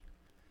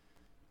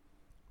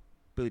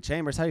Billy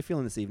Chambers, how are you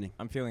feeling this evening?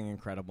 I'm feeling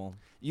incredible.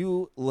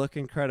 You look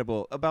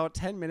incredible. About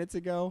 10 minutes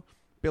ago,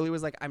 Billy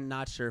was like, I'm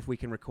not sure if we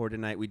can record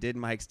tonight. We did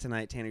mics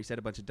tonight. Tanner, you said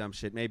a bunch of dumb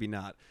shit. Maybe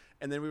not.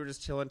 And then we were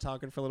just chilling,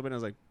 talking for a little bit. And I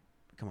was like,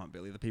 come on,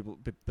 Billy.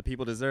 The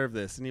people deserve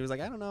this. And he was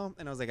like, I don't know.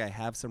 And I was like, I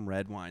have some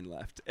red wine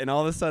left. And all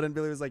of a sudden,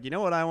 Billy was like, you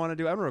know what I want to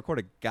do? I want to record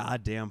a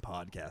goddamn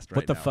podcast right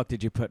What the now. fuck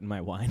did you put in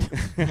my wine?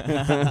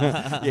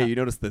 Yeah, you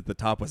noticed that the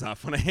top was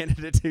off when I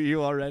handed it to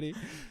you already.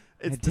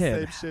 It's I the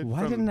did. same shit.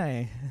 Why didn't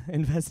I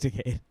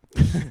investigate?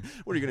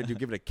 What are you going to do?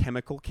 Give it a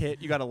chemical kit?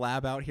 You got a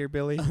lab out here,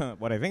 Billy?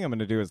 What I think I'm going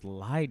to do is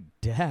lie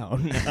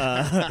down.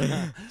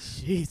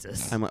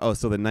 Jesus.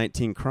 So the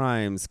 19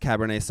 Crimes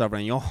Cabernet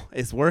Sauvignon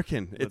is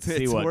working. Let's It's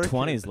see what working.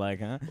 20's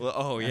like, huh?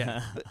 Well,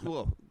 yeah.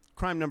 Well,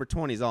 crime number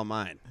 20 is all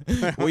mine.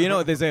 Well, you know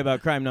what they say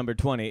about crime number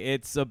 20?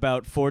 It's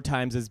about 4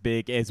 times as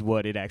big as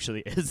what it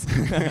actually is.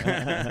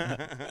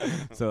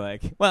 So,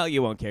 like, well,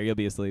 you won't care. You'll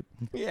be asleep.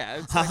 Yeah.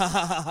 It's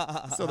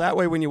like, so that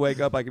way when you wake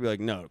up, I could be like,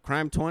 no,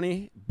 crime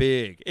 20,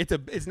 big.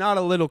 It's not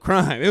a little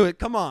crime.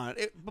 Come on.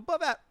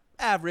 Above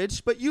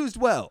average, but used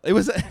well. It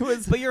was.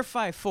 But you're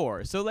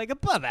 5'4", so, like,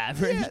 above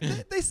average.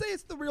 Yeah, they say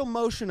it's the real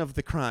motion of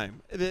the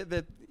crime.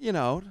 That you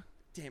know.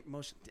 Damn,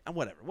 motion.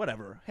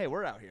 Whatever. Hey,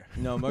 we're out here.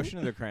 No, motion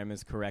of the crime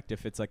is correct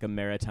if it's like a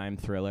maritime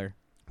thriller.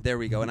 There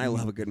we go. And I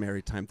love a good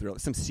maritime thriller.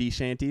 Some sea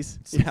shanties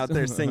out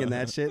there singing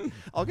that shit.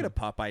 I'll get a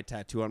Popeye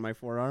tattoo on my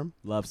forearm.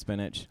 Love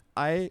spinach.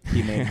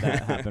 He made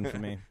that happen for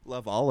me.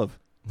 Love olive.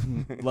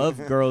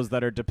 Love girls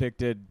that are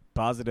depicted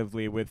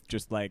positively with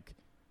just like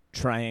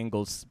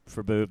triangles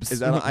for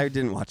boobs. I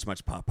didn't watch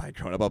much Popeye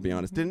growing up, I'll be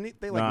honest. Didn't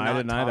they like No, I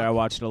didn't talk? either. I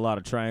watched a lot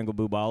of triangle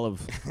boob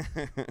olive.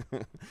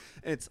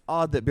 It's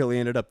odd that Billy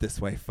ended up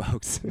this way,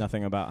 folks.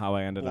 Nothing about how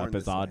I ended up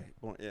is odd.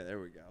 Yeah, there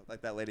we go.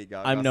 Like that Lady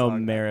Gaga I'm no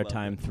song,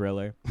 maritime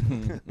thriller.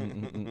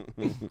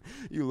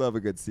 You love a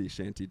good sea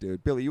shanty,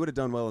 dude. Billy, you would have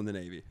done well in the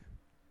Navy.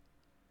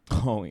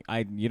 Oh,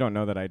 you don't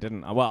know that I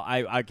didn't. Well,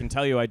 I can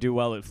tell you I do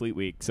well at Fleet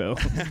Week, so.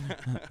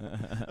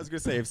 I was going to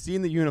say, I've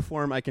seen the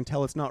uniform. I can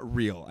tell it's not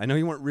real. I know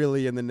you weren't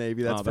really in the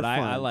Navy. That's but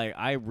for fun.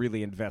 I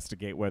really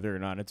investigate whether or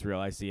not it's real.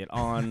 I see it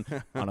on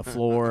a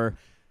floor.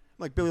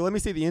 I'm like, Billy, let me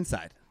see the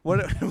inside. What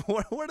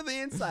are the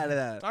inside of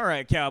that? All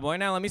right, cowboy,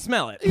 now let me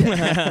smell it.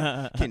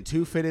 Can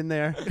 2 fit in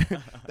there?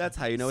 That's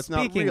how you know it's not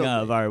real. Speaking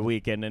of our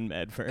weekend in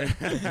Medford,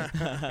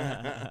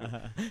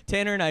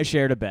 Tanner and I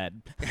shared a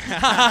bed.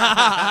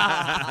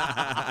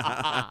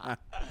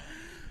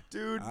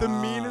 Dude, the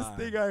meanest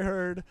thing I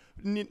heard,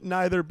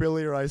 neither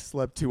Billy or I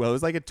slept too well. It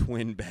was like a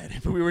twin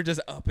bed. But we were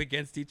just up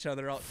against each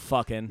other.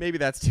 Fucking. Maybe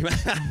that's too much.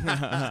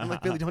 I'm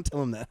like, Billy, don't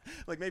tell him that.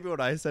 Like, maybe what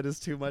I said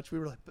is too much. We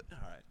were like, all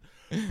right.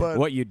 But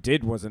what you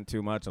did wasn't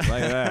too much, I'll tell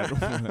you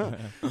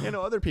that.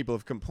 other people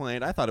have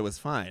complained. I thought it was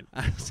fine.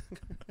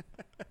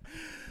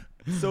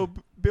 So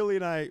Billy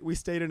and I, we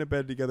stayed in a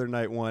bed together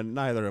night one.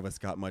 Neither of us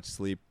got much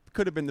sleep.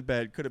 Could have been the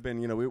bed. Could have been,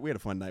 we had a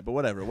fun night. But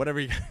whatever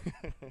you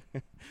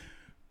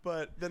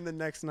But then the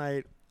next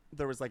night,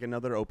 there was like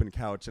another open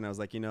couch. And I was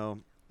like,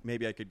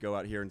 maybe I could go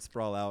out here and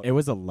sprawl out. It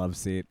was a love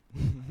seat.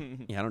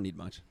 Yeah, I don't need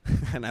much.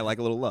 And I like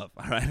a little love.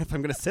 All right. If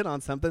I'm going to sit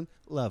on something,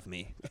 love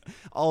me.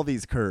 All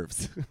these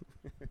curves.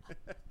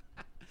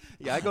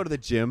 Yeah, I go to the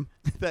gym.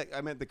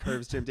 I meant the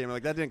curves gym. Damn,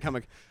 like that didn't come.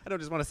 I don't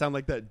just want to sound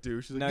like that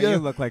douche. Like, No, yeah, you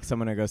look like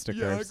someone who goes to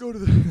curves. I go to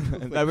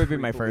the. That would be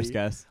my first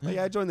guess.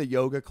 Yeah, I joined the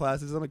yoga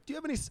classes. I'm like, do you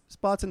have any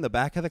spots in the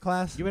back of the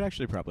class? You would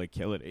actually probably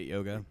kill it at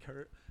yoga.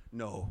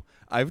 No,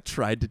 I've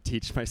tried to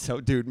teach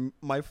myself, dude.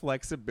 My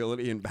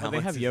flexibility and balance.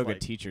 They have is yoga like,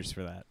 teachers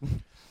for that.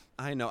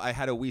 I know. I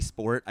had a Wii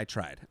Sport. I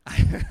tried.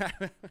 I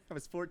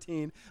was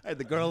 14. I had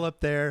the girl up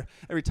there.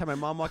 Every time my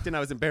mom walked in, I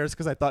was embarrassed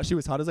because I thought she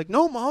was hot. I was like,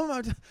 no, Mom,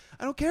 I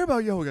don't care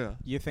about yoga.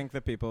 You think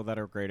the people that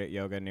are great at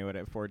yoga knew it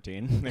at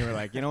 14? They were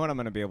like, you know what I'm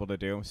going to be able to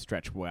do?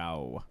 Stretch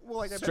wow. Well,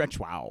 like Stretch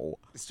wow.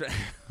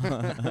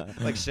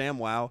 Like Sham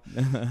Wow.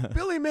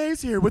 Billy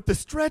Mays here with the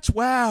Stretch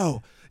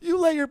Wow. You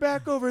lay your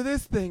back over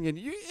this thing and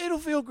it'll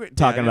feel great.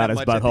 Talking about his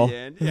butthole.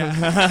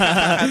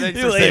 Yeah.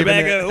 You lay your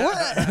back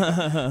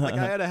over. Like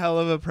I had a hell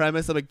of a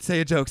premise. I'm like,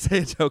 say a joke.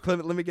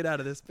 Let me get out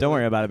of this. Don't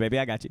worry about it, baby.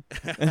 I got you.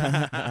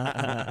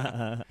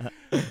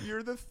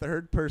 You're the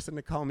third person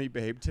to call me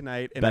babe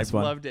tonight, and Best I've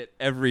one. loved it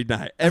every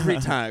night, every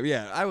time.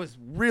 Yeah, I was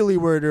really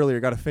worried earlier.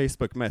 Got a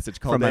Facebook message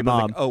called From my babe. I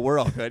was mom. like, oh, we're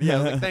all good. Yeah,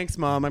 I was like, thanks,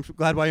 Mom. I'm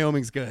glad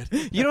Wyoming's good.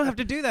 You don't have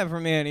to do that for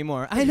me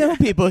anymore. I know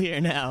people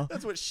here now.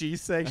 That's what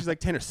she's saying. She's like,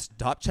 Tanner,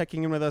 stop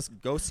checking in with us.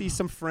 Go see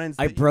some friends.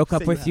 I that broke say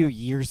up with have. you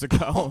years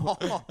ago.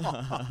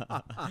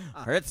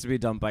 Hurts to be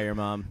dumped by your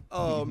mom.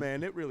 Oh,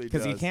 man, it really does.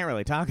 Because you can't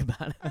really talk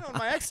about it. I know,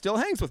 my ex still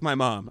hangs with my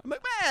mom. I'm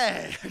like,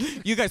 man.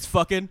 You guys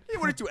fucking. You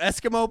were two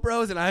Eskimo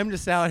bros, and I'm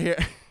just out here.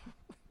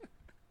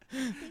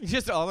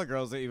 Just all the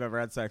girls that you've ever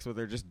had sex with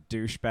are just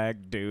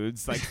douchebag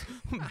dudes, like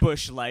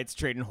Bush Lights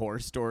trading horror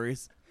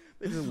stories.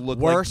 They just look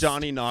Worst like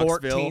Johnny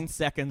Knoxville. 14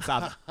 seconds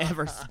I've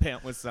ever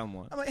spent with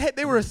someone. I'm like, hey,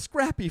 they were a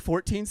scrappy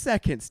 14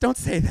 seconds. Don't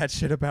say that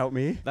shit about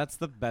me. That's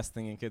the best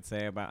thing you could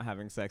say about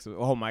having sex with.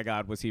 Oh my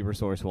God, was he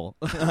resourceful?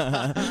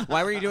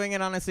 Why were you doing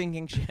it on a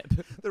sinking ship?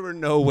 There were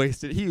no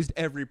wasted. He used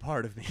every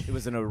part of me. It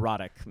was an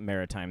erotic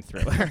maritime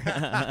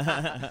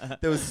thriller.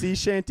 Those sea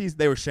shanties,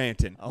 they were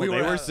shanting. They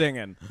were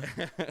singing.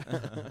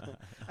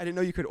 I didn't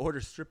know you could order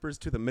strippers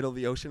to the middle of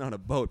the ocean on a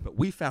boat, but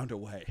we found a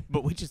way.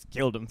 But we just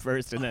killed them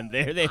first, and then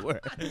there they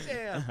were.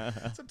 Damn.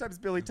 Sometimes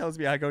Billy tells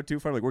me I go too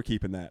far. I'm like, we're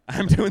keeping that.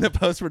 I'm doing the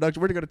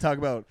post-production. We're going to talk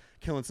about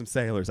killing some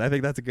sailors. I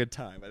think that's a good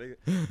time.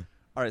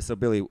 All right, so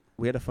Billy,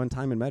 we had a fun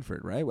time in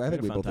Medford, right? I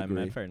think we both agree.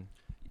 Medford.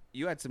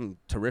 You had some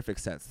terrific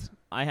sets.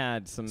 I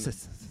had some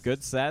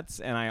good sets,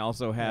 and I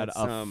also had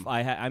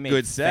I made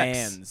good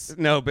fans. Sex.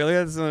 No, Billy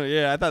had some.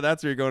 Yeah, I thought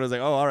that's where you're going. I was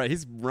like, oh, all right,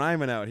 he's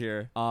rhyming out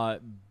here.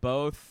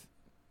 Both.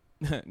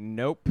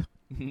 Nope.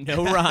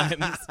 No rhymes.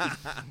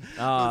 It's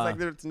like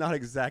it's not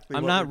exactly.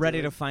 I'm what not we're ready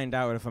doing. to find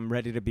out if I'm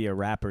ready to be a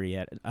rapper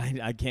yet.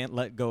 I can't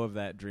let go of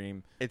that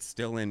dream. It's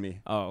still in me.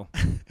 Oh.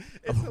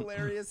 It's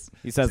hilarious.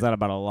 He says that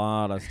about a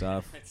lot of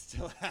stuff. It's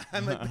still.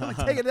 I'm like, Billy,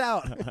 take it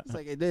out. It's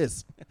like it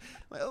is.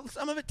 Like, oh,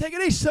 some of it, take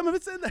it each. Some of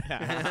it's in there.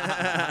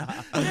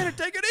 Tanner,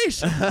 take it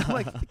each. I'm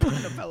like, it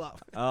kind of fell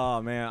off.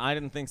 Oh man, I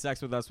didn't think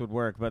sex with us would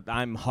work, but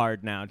I'm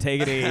hard now.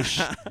 Take it each.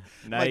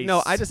 Nice. Like,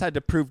 no, I just had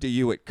to prove to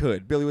you it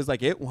could. Billy was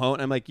like, it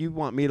won't. I'm like, you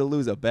want me to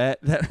lose a bet?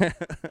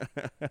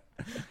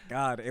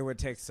 God, it would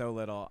take so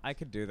little. I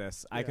could do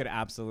this. Yeah. I could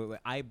absolutely.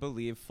 I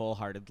believe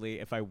full-heartedly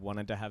if I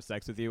wanted to have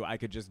sex with you, I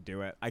could just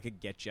do it. I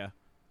could get you.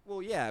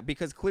 Well, yeah,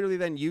 because clearly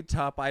then you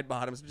top, I'd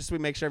bottom. So just we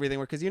make sure everything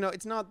works. Because,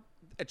 it's not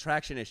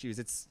attraction issues.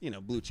 It's,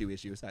 Blue Chew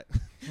issues.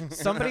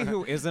 Somebody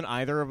who isn't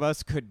either of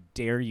us could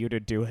dare you to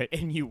do it,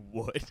 and you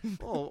would.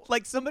 Oh.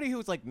 Like somebody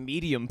who's like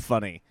medium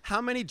funny. How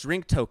many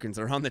drink tokens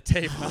are on the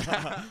table?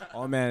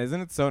 Oh, man,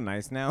 isn't it so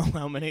nice now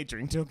how many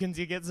drink tokens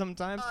you get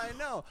sometimes? I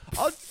know.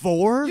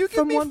 4 you give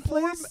from me one 4,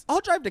 place?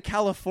 I'll drive to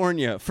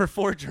California for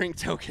 4 drink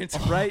tokens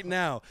right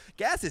now.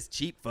 Gas is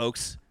cheap,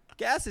 folks.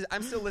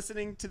 I'm still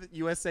listening to the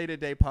USA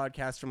Today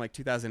podcast from like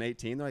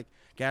 2018. They're like,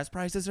 gas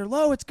prices are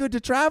low. It's good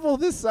to travel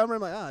this summer.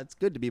 I'm like, it's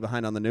good to be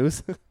behind on the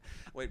news.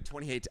 Wait,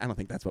 2018. I don't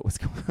think that's what was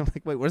going on. I'm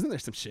like, wait, wasn't there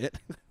some shit?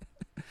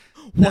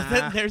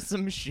 Wasn't there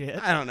some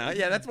shit? I don't know.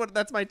 Yeah,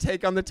 that's my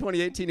take on the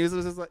 2018 news. It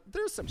was just like,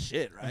 there's some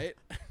shit, right?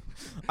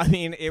 I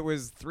mean, it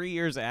was 3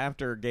 years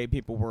after gay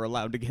people were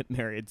allowed to get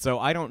married, so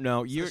I don't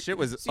know. Shit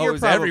was, so you're it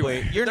was probably,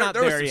 everywhere. You're not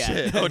there there was some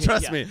yet. Shit. Oh,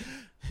 trust Yeah. me.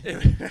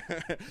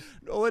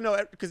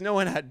 No, because no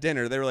one had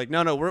dinner. They were like,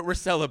 no, we're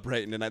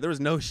celebrating tonight. There was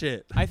no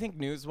shit. I think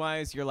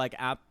news-wise, you're like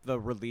at the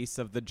release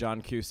of the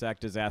John Cusack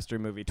disaster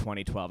movie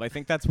 2012. I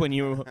think that's when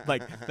you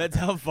that's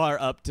how far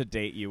up to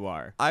date you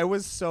are. I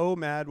was so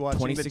mad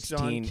watching the John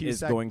 2016 Cusack.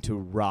 is going to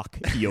rock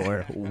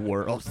your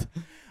world.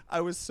 I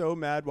was so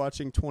mad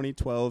watching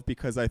 2012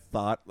 because I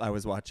thought I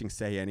was watching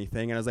Say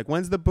Anything, and I was like,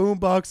 when's the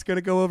boombox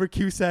gonna go over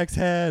Cusack's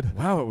head?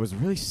 Wow, it was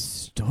really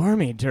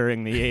stormy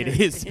during the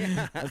 80s.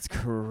 Yeah. That's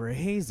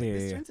crazy.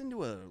 This turns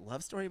into a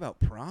love story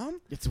about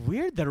prom? It's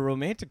weird that a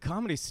romantic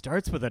comedy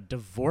starts with a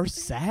divorced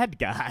sad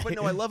guy. But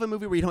no, I love a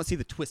movie where you don't see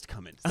the twist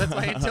coming. So that's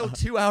why until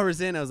 2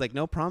 hours in, I was like,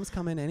 no, prom's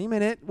coming any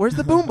minute. Where's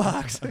the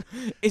boombox?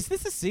 Is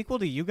this a sequel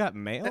to You Got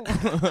Mail?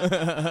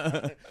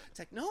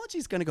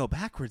 Technology's going to go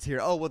backwards here.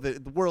 Oh, well,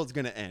 the world's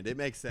going to end. It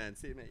makes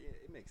sense. It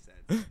makes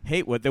sense.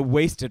 Hate what they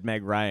wasted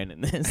Meg Ryan in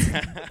this.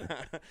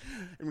 And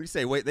when you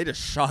say, wait, they just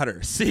shot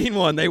her. Scene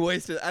 1, they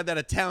wasted. That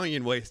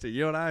Italian wasted.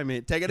 You know what I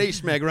mean? Take it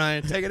each, Meg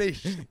Ryan. Take it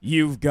each.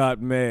 You've got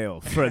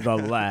mail for the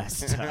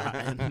last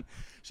time.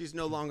 She's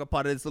no longer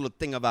part of this little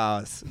thing of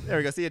ours. There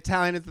we go. See,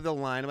 Italian is the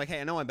line. I'm like,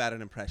 hey, I know I'm bad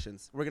at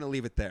impressions. We're going to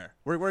leave it there.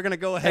 We're going to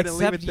go ahead and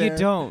leave it there. Except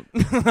you don't.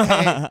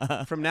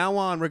 Hey, from now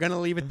on, we're going to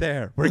leave it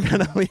there. We're going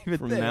to leave it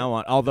From there. now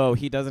on. Although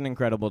he does an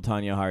incredible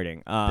Tanya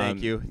Harding.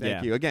 Thank you.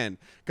 Thank you. Again,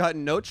 got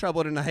in no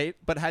trouble tonight,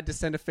 but had to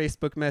send a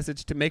Facebook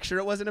message to make sure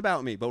it wasn't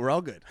about me. But we're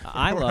all good.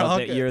 I We're love all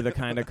that good. you're the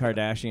kind of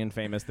Kardashian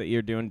famous that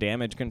you're doing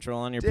damage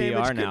control on your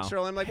Damage PR now.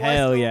 control. I'm like, well,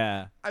 Hell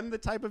yeah. I'm the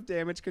type of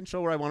damage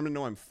control where I want them to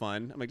know I'm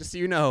fun. I'm like, just so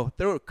you know,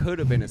 there could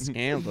have been a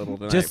scandal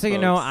tonight, Just so you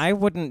know, folks. I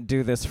wouldn't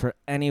do this for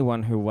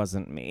anyone who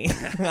wasn't me.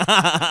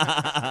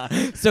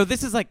 So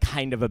this is like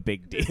kind of a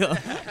big deal.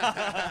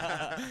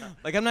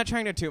 Like I'm not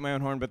trying to toot my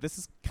own horn, but this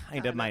is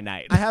kind of my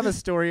night. I have a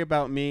story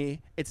about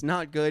me. It's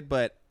not good,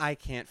 but I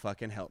can't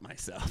fucking help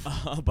myself.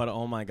 But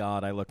oh my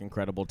God, I look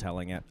incredible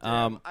telling it.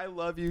 I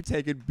love you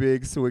taking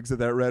big swigs of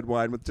that red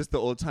wine with just the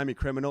old-timey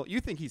criminal. You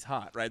think he's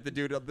hot, right? The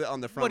dude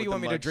on the front. What do you with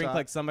want me the to drink mugshot.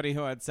 like somebody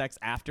who had sex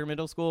after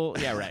middle school?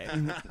 Yeah, right.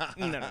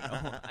 No.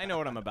 I know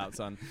what I'm about,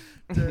 son.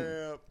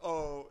 Damn.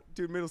 Oh,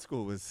 dude, middle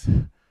school was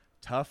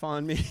tough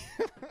on me.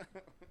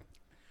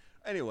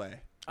 Anyway.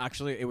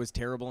 Actually, it was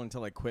terrible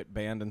until I quit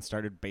band and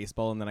started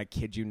baseball, and then I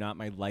kid you not,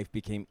 my life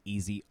became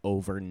easy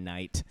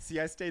overnight. See,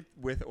 I stayed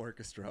with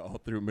orchestra all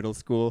through middle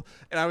school,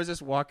 and I was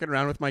just walking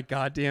around with my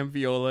goddamn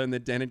viola in the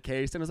dented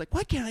case, and I was like,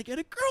 why can't I get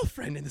a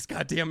girlfriend in this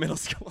goddamn middle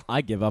school?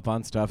 I give up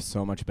on stuff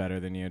so much better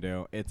than you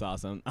do. It's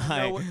awesome.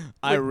 No,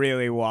 I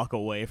really walk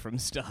away from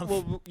stuff.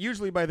 Well,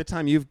 usually by the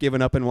time you've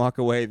given up and walk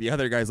away, the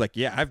other guy's like,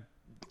 yeah, I've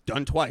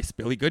done twice.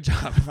 Billy, good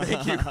job.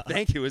 Thank you.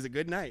 Thank you. It was a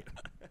good night.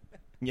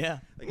 Yeah.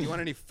 Like, you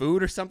want any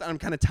food or something? I'm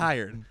kind of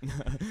tired.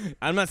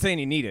 I'm not saying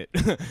you need it.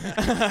 Hell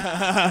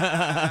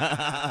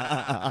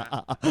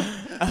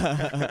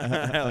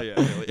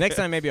yeah. Next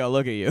time, maybe I'll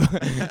look at you.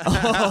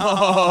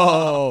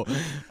 Oh. Like,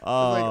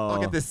 I'll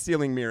get this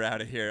ceiling mirror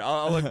out of here.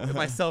 I'll look at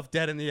myself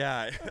dead in the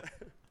eye.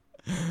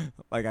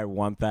 Like, I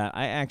want that.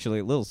 I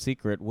actually, little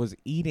secret, was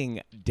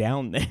eating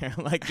down there.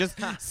 Like, just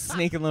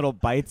sneaking little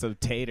bites of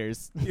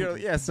taters.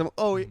 Yeah,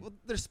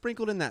 they're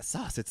sprinkled in that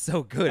sauce. It's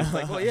so good. It's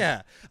like, well,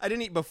 yeah, I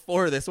didn't eat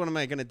before this. When am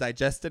I going to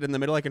digest it in the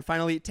middle? I can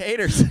finally eat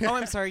taters. Oh,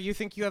 I'm sorry. You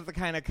think you have the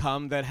kind of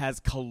cum that has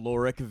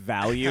caloric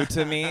value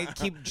to me?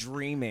 Keep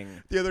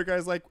dreaming. The other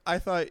guy's like, I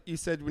thought you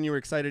said when you were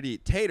excited to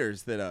eat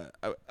taters that,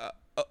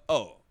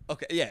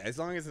 okay, yeah, as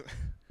long as...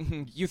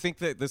 You think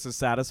that this is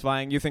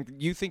satisfying? You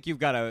think you've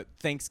got a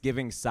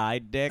Thanksgiving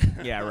side dick?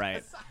 Yeah,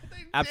 right.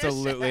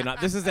 Absolutely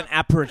not. This is an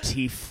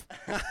aperitif.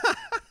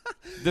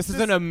 This is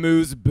an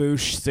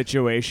amuse-bouche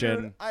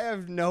situation. Dude, I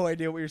have no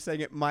idea what you're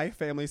saying. At my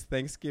family's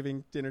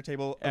Thanksgiving dinner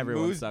table,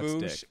 everyone sucks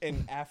amuse-bouche dick.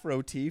 and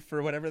aperitif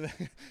or whatever the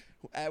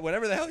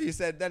hell you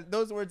said.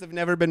 Those words have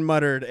never been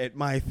muttered at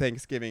my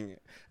Thanksgiving.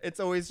 It's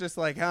always just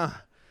like, do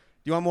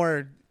you want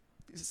more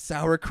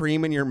sour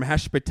cream in your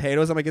mashed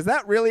potatoes? I'm like, is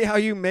that really how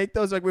you make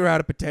those? Like, we were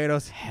out of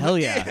potatoes. Hell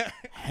yeah.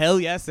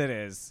 Hell yes, it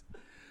is.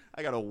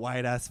 I got a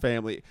white-ass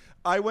family.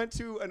 I went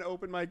to an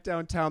open mic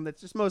downtown that's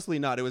just mostly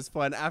not. It was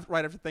fun.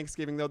 Right after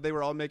Thanksgiving, though, they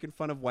were all making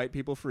fun of white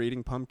people for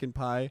eating pumpkin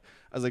pie.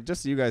 I was like,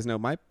 just so you guys know,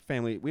 my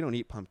family, we don't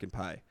eat pumpkin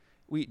pie.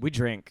 We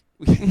drink.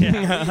 we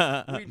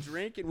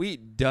drink and we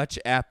eat Dutch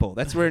apple.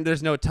 That's where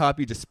there's no top.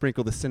 You just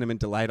sprinkle the cinnamon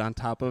delight on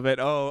top of it.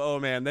 Oh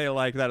man, they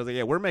like that. I was like,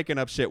 yeah, we're making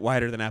up shit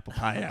whiter than apple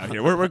pie out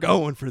here. We're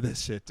going for this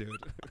shit, dude.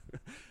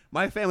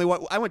 My family,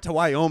 I went to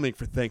Wyoming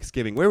for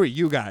Thanksgiving. Where were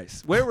you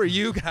guys? Why,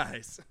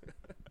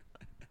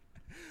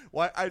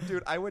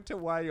 I went to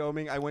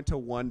Wyoming. I went to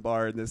one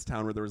bar in this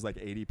town where there was like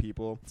 80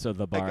 people. So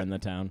the bar in the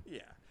town. Yeah.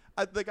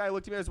 The guy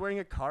looked at me. I was wearing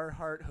a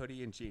Carhartt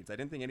hoodie and jeans. I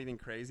didn't think anything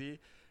crazy.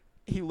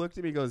 He looked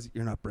at me and goes,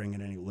 you're not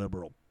bringing any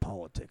liberal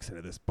politics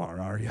into this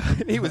bar, are you?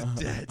 And he was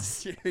dead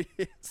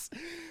serious.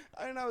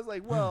 And I was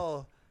like,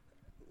 well,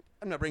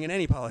 I'm not bringing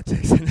any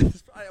politics into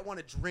this. I want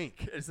to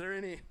drink. Is there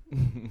any?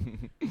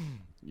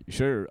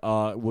 Sure.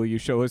 Will you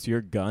show us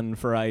your gun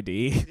for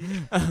ID?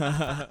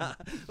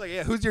 Like,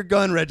 yeah, who's your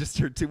gun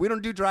registered to? We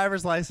don't do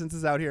driver's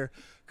licenses out here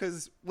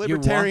because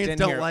libertarians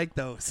don't like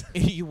those.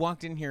 You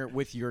walked in here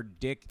with your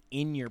dick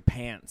in your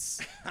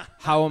pants.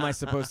 How am I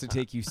supposed to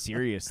take you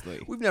seriously?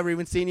 We've never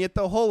even seen you at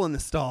the hole in the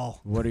stall.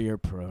 What are your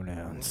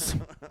pronouns?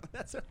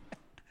 That's okay.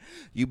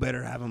 You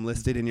better have them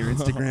listed in your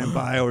Instagram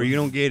bio or you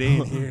don't get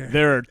in here.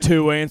 There are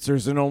two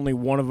answers and only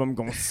one of them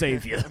gonna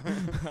save you.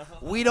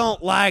 We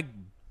don't like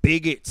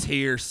bigots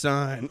here,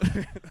 son.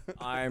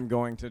 I'm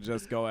going to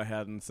just go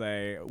ahead and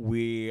say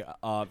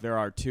there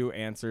are two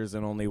answers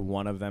and only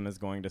one of them is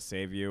going to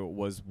save you.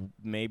 Was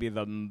maybe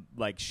the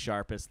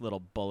sharpest little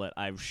bullet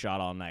I've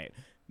shot all night.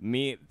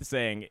 Me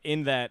saying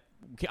in that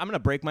I'm gonna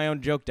break my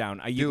own joke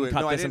down. You can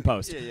cut this in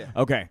post. Yeah.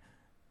 Okay.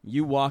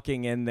 You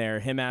walking in there,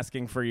 him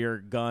asking for your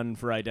gun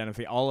for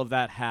identity, all of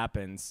that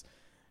happens.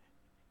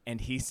 And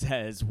he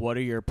says, what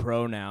are your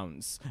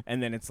pronouns?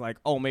 And then it's like,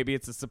 oh, maybe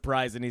it's a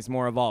surprise and he's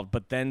more evolved.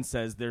 But then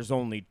says there's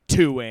only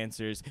two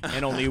answers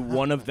and only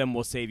one of them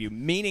will save you.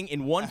 Meaning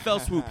in one fell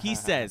swoop, he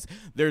says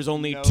there's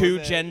only two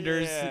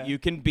genders you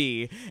can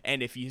be.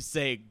 And if you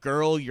say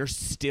girl, you're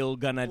still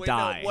going to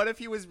die. No, what if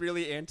he was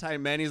really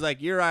anti-men? He's like,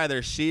 you're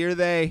either she or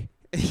they.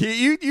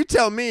 You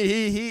tell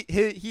me he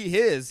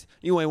his.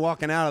 You ain't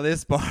walking out of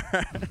this bar.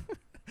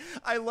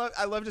 I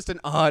love just an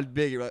odd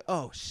big. You're like,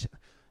 oh, shit.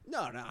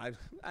 No.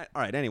 All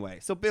right, anyway.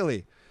 So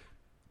Billy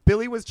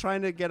was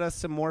trying to get us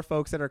some more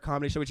folks at our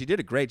comedy show, which he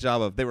did a great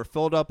job of. They were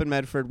filled up in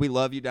Medford. We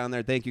love you down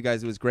there. Thank you,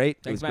 guys. It was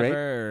great. Thanks, it was Medford.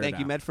 Great. Thank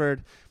you,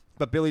 Medford.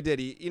 But Billy did.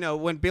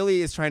 When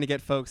Billy is trying to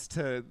get folks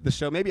to the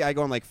show, maybe I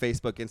go on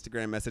Facebook,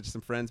 Instagram, message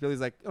some friends.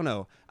 Billy's like, oh,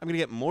 no, I'm going to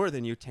get more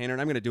than you, Tanner,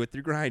 and I'm going to do it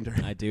through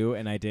Grindr. I do,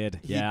 and I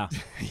did. Yeah.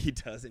 He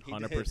doesn't.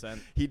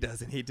 100%. He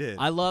doesn't. He did.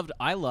 I loved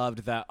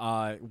that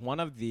one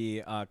of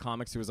the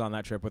comics who was on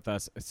that trip with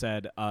us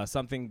said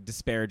something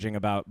disparaging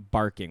about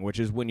barking,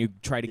 which is when you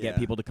try to get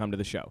people to come to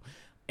the show.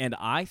 And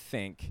I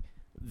think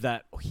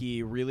that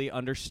he really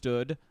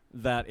understood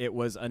that it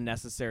was a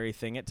necessary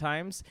thing at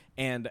times,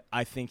 and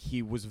I think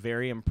he was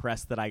very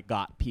impressed that I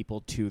got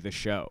people to the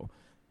show.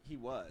 He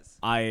was.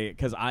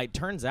 Because I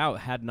turns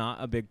out had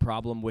not a big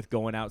problem with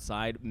going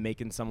outside,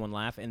 making someone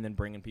laugh, and then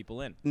bringing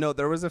people in. No,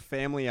 there was a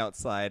family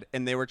outside,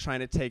 and they were trying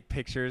to take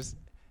pictures.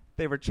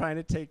 They were trying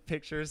to take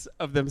pictures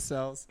of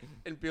themselves,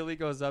 and Billy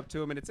goes up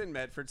to him, and it's in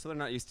Medford, so they're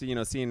not used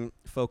to, seeing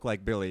folk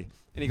like Billy.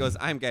 And he goes,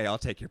 "I'm gay. I'll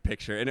take your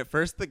picture." And at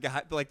first, the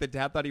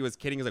dad thought he was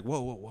kidding. He's like, "Whoa,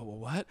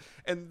 what?"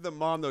 And the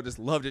mom though just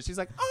loved it. She's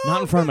like, "Oh,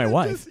 not in front of my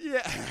wife."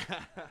 Yeah.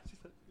 She's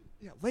like,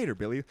 yeah, later,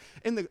 Billy.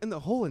 In the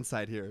hole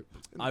inside here.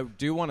 I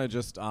do want to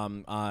just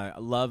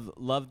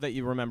love that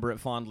you remember it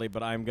fondly,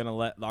 but I'm gonna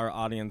let our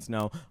audience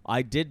know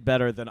I did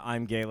better than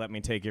 "I'm gay. Let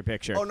me take your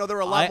picture." Oh no, there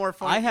were a lot more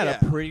fun. I had a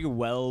pretty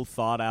well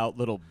thought out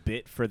little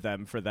bit for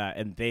them for that,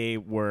 and they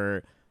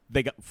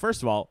got,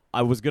 first of all,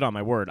 I was good on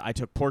my word. I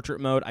took portrait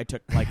mode. I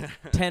took like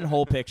 10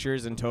 whole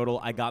pictures in total.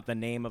 I got the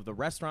name of the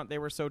restaurant they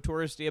were so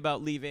touristy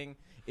about leaving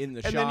in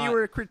the shot. And then you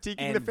were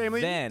critiquing the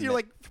family. You're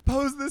like,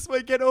 "Pose this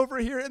way, get over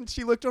here." And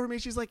she looked over at me.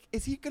 She's like,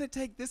 "Is he going to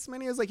take this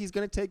many?" I was like, "He's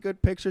going to take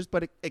good pictures,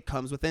 but it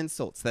comes with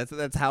insults.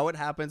 That's how it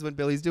happens when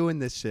Billy's doing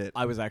this shit."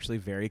 I was actually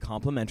very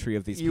complimentary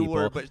of these people. You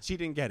were, but she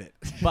didn't get it.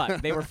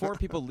 But they were 4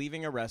 people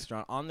leaving a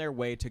restaurant on their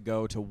way to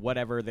go to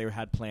whatever they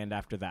had planned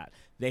after that.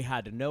 They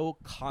had no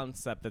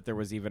concept that there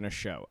was even a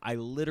show. I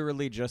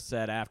literally just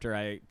said after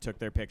I took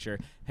their picture,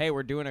 "Hey,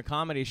 we're doing a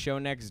comedy show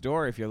next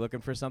door if you're looking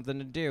for something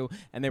to do."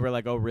 And they were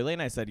like, "Oh, really?"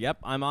 And I said, "Yep,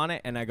 I'm on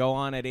it." And I go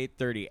on at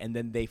 8:30. And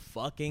then they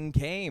fucking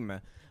came.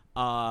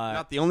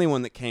 Not the only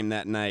one that came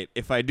that night,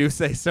 if I do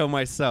say so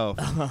myself.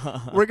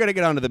 We're going to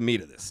get on to the meat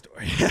of this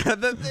story.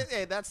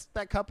 Hey,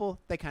 that couple,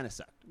 they kind of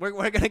sucked. We're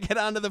going to get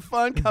on to the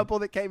fun couple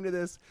that came to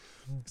this.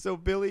 So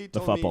Billy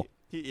told me.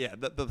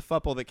 The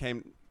couple that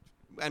came.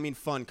 I mean,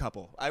 fun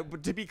couple.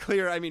 To be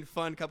clear, I mean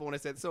fun couple when I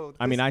said so.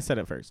 I said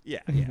it first. Yeah,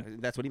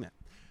 that's what he meant.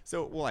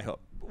 So, well, I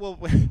hope. Well,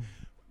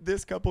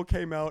 this couple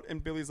came out,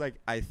 and Billy's like,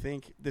 "I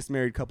think this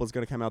married couple is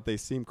going to come out. They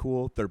seem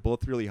cool. They're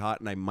both really hot,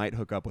 and I might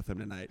hook up with them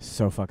tonight."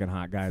 So fucking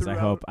hot, guys. I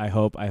hope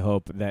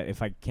that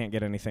if I can't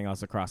get anything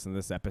else across in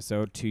this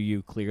episode to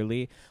you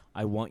clearly,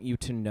 I want you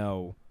to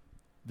know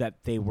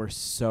that they were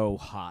so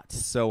hot.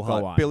 So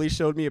hot. Billy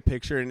showed me a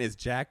picture, and as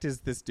jacked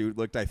as this dude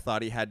looked, I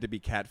thought he had to be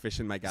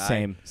catfishing my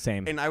guy.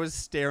 Same. And I was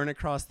staring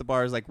across the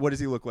bars like, what does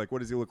he look like? What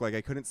does he look like?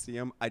 I couldn't see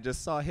him. I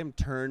just saw him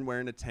turn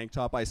wearing a tank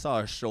top. I saw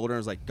his shoulder. I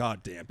was like,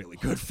 "God damn, Billy,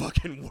 good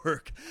fucking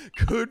work.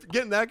 Good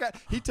getting that guy.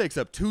 He takes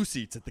up 2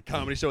 seats at the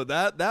comedy show.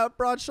 That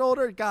broad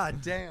shoulder,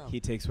 god damn." He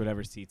takes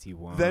whatever seats he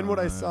wants. Then what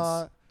I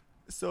saw,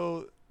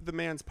 so the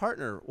man's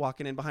partner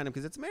walking in behind him,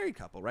 because it's a married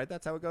couple, right?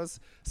 That's how it goes.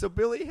 So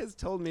Billy has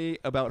told me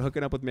about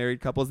hooking up with married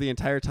couples the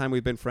entire time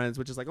we've been friends,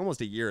 which is like almost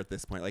a year at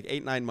this point, like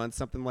 8-9 months,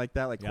 something like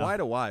that, like quite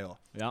a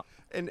while. Yeah.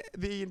 And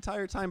the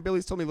entire time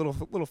Billy's told me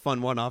little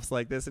fun one-offs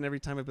like this, and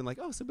every time I've been like,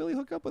 "Oh, so Billy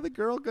hooked up with a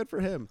girl, good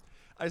for him."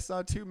 I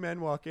saw 2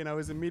 men walk in. I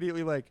was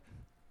immediately like,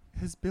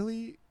 has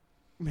Billy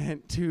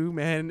meant 2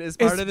 men as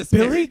part of this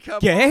Billy married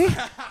couple? Gay?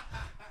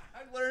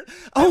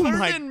 I learned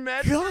my in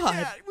Medford. God.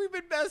 Yeah, we've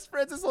been best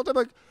friends this whole time.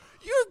 Like,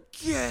 "You're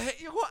gay."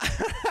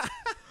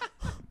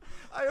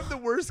 I have the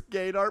worst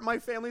gaydar. My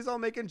family's all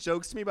making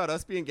jokes to me about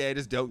us being gay. I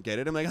just don't get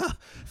it. I'm like,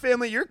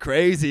 family, you're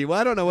crazy. Well,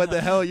 I don't know what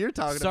the hell you're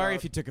talking about. Sorry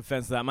if you took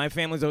offense to that. My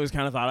family's always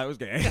kind of thought I was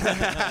gay.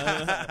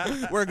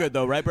 We're good,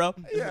 though, right, bro?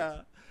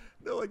 Yeah.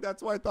 No, like,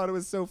 that's why I thought it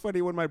was so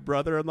funny when my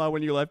brother-in-law,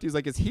 when you left, he was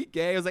like, "Is he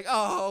gay?" I was like,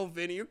 "Oh,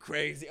 Vinny, you're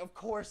crazy. Of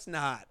course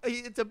not.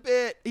 It's a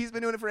bit. He's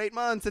been doing it for 8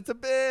 months. It's a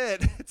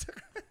bit."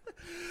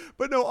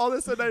 But no, all of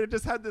a sudden I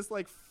just had this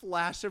like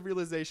flash of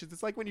realizations.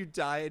 It's like when you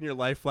die and your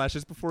life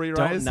flashes before your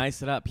eyes. Don't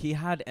nice it up. He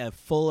had a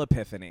full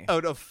epiphany. Oh,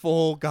 a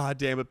full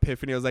goddamn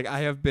epiphany. I was like, I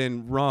have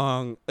been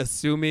wrong,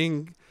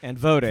 assuming and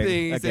voting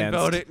things against. And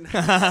voting.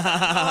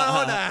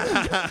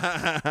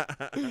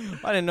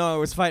 I didn't know I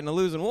was fighting a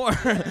losing war.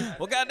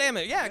 Well, goddamn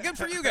it. Yeah, good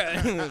for you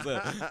guys.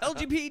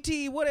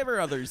 LGBT, whatever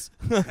others.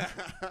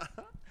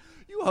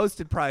 You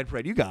hosted Pride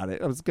Parade. You got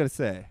it. I was going to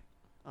say.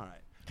 All right.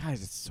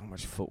 Guys, it's so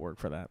much footwork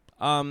for that.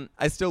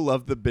 I still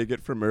love the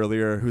bigot from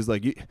earlier who's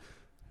like,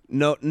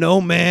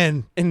 no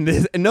man in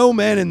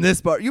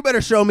this bar. You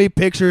better show me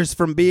pictures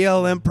from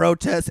BLM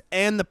protests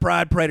and the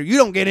Pride Parade, or you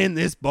don't get in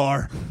this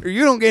bar, or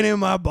you don't get in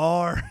my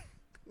bar.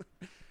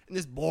 In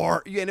this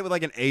bar, you end it with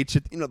like an H.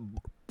 In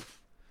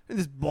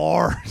this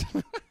bar.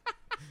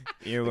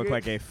 You look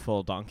like a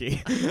full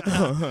donkey.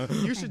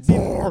 You should see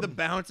the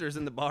bouncers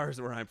in the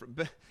bars where I'm from.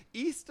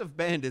 East of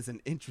Bend is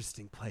an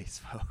interesting place,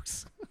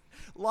 folks.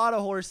 A lot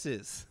of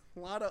horses. A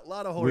lot of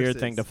horses. Weird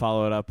thing to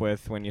follow it up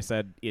with when you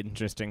said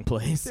interesting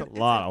place. A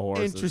lot of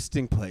horses.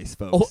 Interesting place,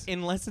 folks. Oh,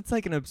 unless it's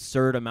like an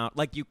absurd amount.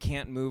 Like you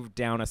can't move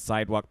down a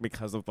sidewalk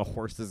because of the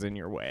horses in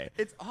your way.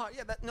 It's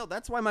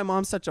that's why my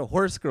mom's such a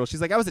horse girl.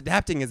 She's like, I was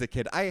adapting as a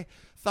kid. I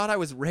thought I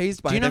was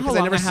raised by them because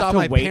I never saw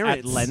my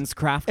parents. At Lens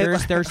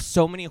Crafters? There's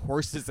so many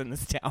horses in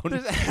this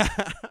town.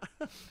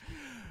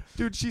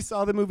 Dude, she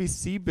saw the movie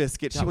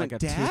Seabiscuit. She went, like a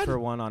Dad?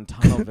 2-for-1 on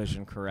tunnel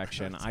vision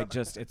correction.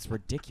 It's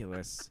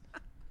ridiculous.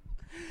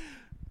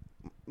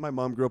 My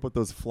mom grew up with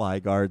those fly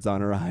guards on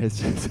her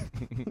eyes.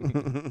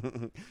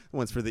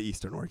 One's for the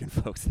Eastern Oregon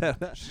folks.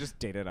 She just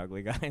dated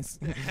ugly guys.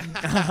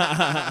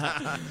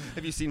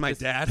 Have you seen my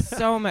dad?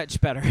 So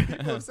much better.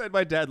 People have said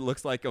my dad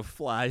looks like a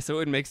fly, so it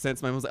would make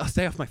sense. My mom's like, "Oh,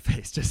 stay off my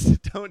face.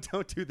 Just don't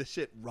do the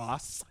shit,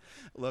 Ross."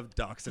 I love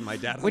doxing my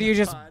dad. Would you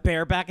just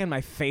bareback in my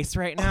face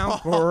right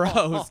now?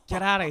 Gross.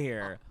 Get out of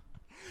here.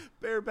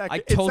 Bareback. I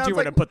told you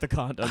where to put the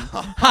condom.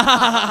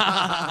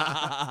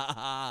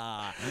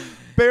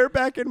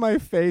 Bareback in my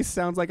face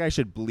sounds like I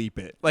should bleep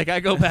it. Like I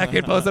go back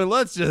and post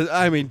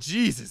it.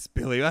 Jesus,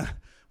 Billy.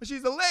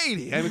 She's a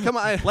lady. I mean, come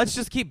on. Let's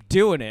just keep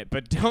doing it,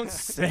 but don't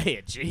say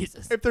it,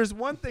 Jesus. If there's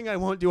one thing I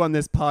won't do on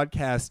this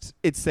podcast,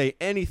 it's say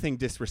anything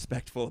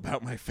disrespectful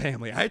about my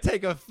family. I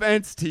take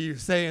offense to you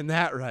saying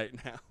that right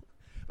now.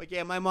 Like,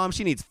 yeah, my mom,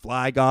 she needs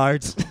fly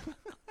guards.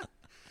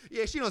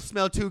 Yeah, she don't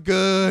smell too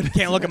good.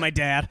 Can't look at my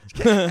dad.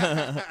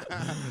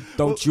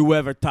 Don't you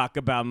ever talk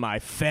about my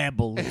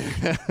family.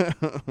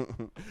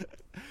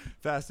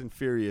 Fast and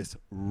Furious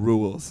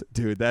rules,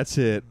 dude. That's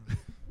it.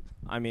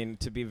 I mean,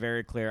 to be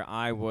very clear,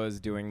 I was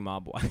doing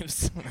Mob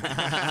Wives.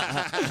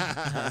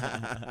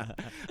 I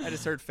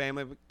just heard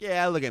family.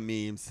 Yeah, look at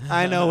memes.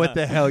 I know what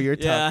the hell you're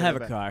talking about. Yeah, I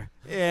have a car.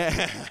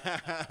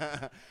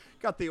 Yeah.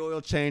 Got the oil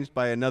changed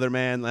by another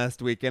man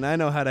last week, and I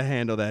know how to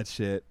handle that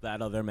shit.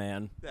 That other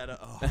man. I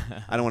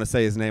don't want to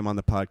say his name on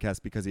the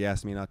podcast because he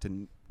asked me not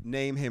to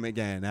name him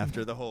again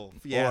after the whole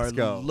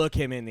fiasco. Or look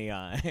him in the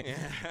eye.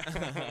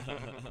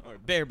 Or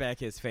bareback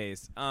his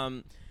face.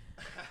 No,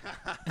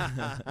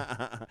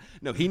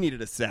 he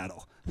needed a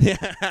saddle. Yeah,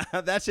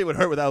 that shit would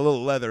hurt without a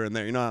little leather in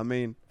there. You know what I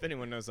mean? If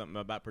anyone knows something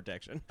about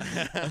protection.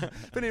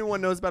 If anyone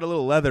knows about a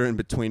little leather in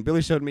between,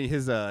 Billy showed me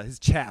his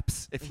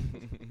chaps.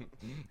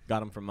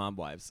 Got him from Mob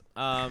Wives.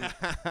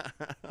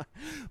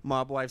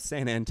 Mob Wife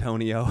San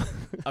Antonio.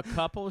 A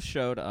couple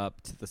showed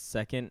up to the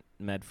second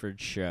Medford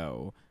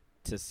show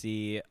to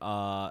see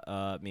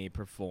me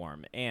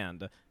perform,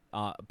 and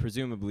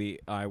presumably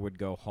I would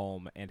go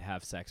home and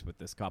have sex with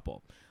this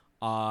couple.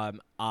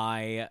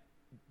 I,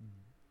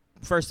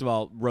 first of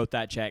all, wrote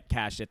that check,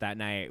 cashed it that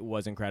night. It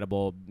was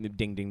incredible.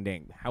 Ding, ding,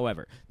 ding.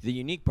 However, the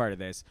unique part of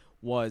this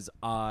was...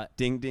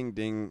 ding, ding,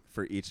 ding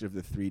for each of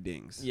the 3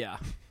 dings. Yeah.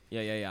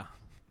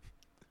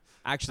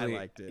 Actually, I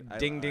liked it.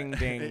 Ding, ding,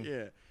 ding.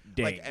 Yeah.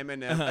 Ding. Like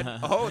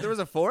Eminem. Oh, there was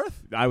a 4th?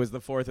 I was the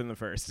 4th and the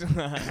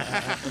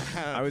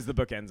 1st. I was the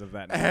bookends of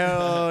that night.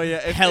 Hell yeah.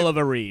 Hell of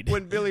a read.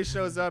 When Billy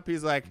shows up,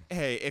 he's like,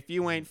 hey, if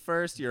you ain't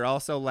first, you're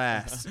also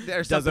last.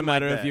 Doesn't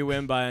matter if you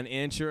win by an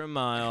inch or a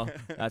mile.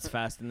 That's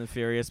Fast and the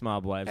Furious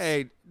Mob Wives.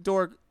 Hey,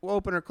 door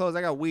open or close.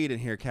 I got weed in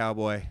here,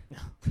 cowboy.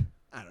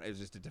 I don't know. It was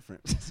just a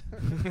different.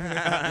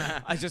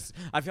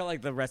 I feel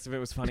like the rest of it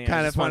was funny. Kind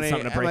I of just want funny.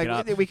 something to break it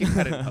up. We can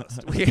cut it in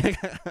post.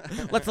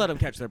 Let's let them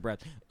catch their breath.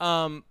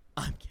 I'm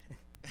kidding.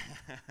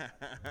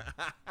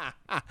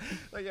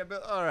 Like, yeah,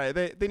 but, all right,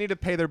 they need to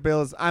pay their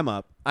bills. I'm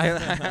up.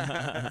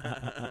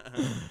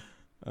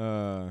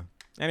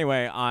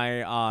 Anyway,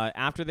 I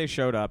after they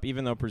showed up,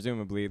 even though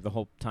presumably the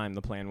whole time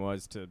the plan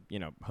was to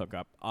hook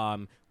up.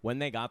 When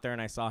they got there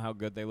and I saw how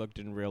good they looked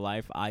in real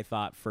life, I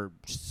thought for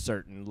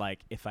certain,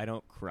 like, if I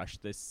don't crush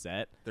this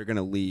set, they're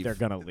gonna leave.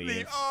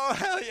 Oh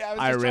hell yeah!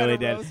 I really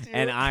did,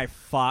 and I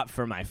fought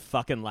for my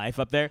fucking life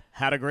up there.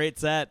 Had a great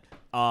set.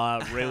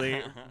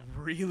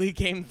 Really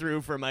came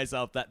through for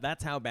myself.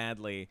 That's how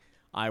badly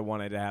I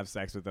wanted to have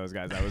sex with those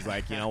guys. I was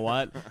like, you know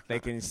what? They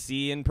can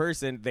see in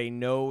person. They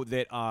know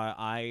that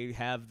I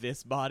have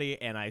this body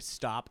and I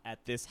stop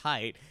at this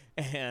height.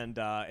 And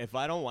if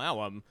I don't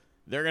wow them,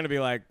 they're going to be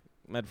like,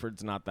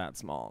 Medford's not that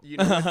small. You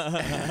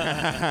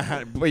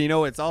know but you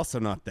know it's also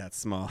not that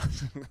small.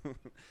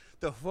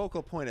 The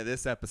focal point of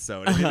this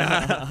episode.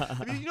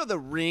 You know the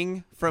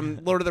ring from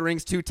Lord of the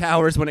Rings 2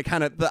 Towers when it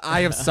kind of, the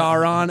Eye of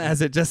Sauron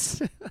as it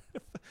just...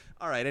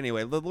 All right,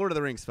 anyway, the Lord of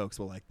the Rings folks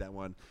will like that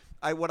one.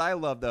 What I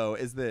love, though,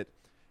 is that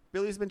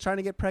Billy's been trying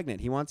to get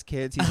pregnant. He wants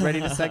kids. He's ready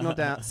to settle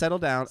down.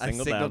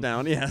 Signal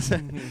down, yes.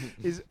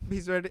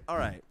 He's ready. All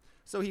right.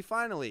 So he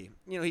finally,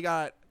 he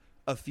got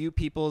a few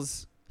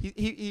people's...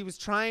 He was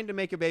trying to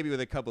make a baby with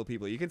a couple of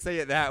people. You can say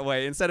it that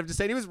way instead of just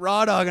saying he was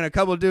raw dogging a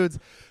couple of dudes.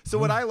 So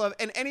what I love,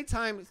 and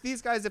anytime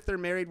these guys, if they're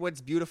married, what's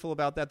beautiful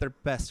about that, they're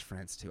best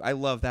friends too. I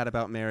love that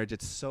about marriage.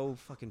 It's so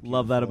fucking beautiful.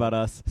 Love that about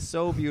us.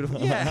 So beautiful.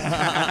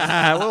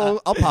 Yeah.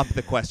 Well, I'll pop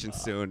the question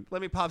soon.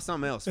 Let me pop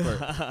something else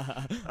first. All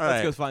right.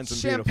 Let's go find some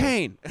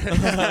champagne.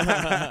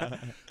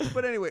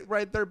 But anyway,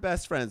 right? They're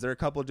best friends. They're a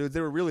couple of dudes. They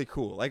were really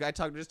cool. Like I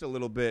talked just a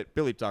little bit.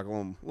 Billy talked a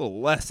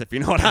little less, if you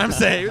know what I'm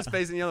saying. He was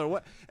facing the other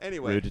way.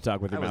 Anyway. Rude to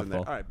talk with your mouth full.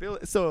 All right, Billy.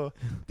 So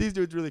these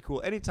dudes really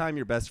cool. Anytime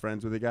you're best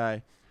friends with a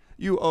guy,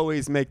 you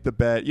always make the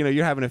bet.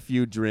 You're having a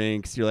few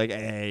drinks. You're like,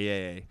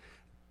 hey.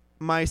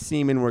 My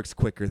semen works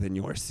quicker than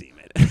your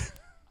semen.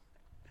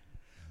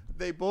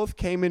 They both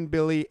came in,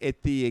 Billy,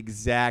 at the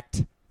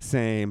exact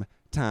same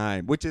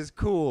time, which is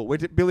cool.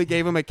 Billy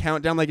gave him a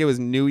countdown like it was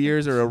New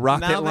Year's or a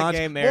rocket launch. Now the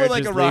gay marriage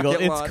like is a legal.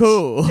 Rocket it's launch.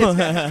 cool. No, I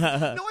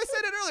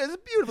said it earlier.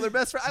 It's beautiful. their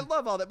best friend. I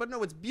love all that. But no,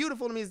 what's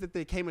beautiful to me is that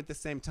they came at the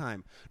same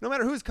time. No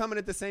matter who's coming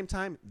at the same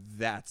time,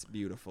 that's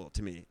beautiful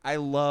to me. I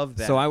love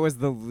that. So I was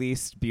the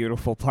least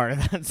beautiful part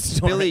of that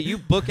story. Billy, you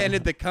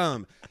bookended the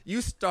cum.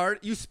 You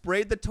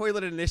sprayed the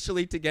toilet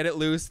initially to get it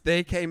loose.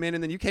 They came in,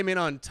 and then you came in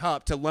on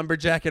top to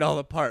lumberjack it all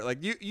apart. Like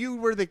you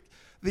were the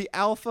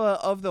alpha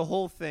of the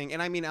whole thing.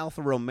 And I mean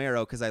Alfa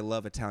Romero because I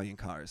love Italian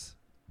cars.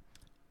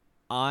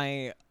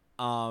 I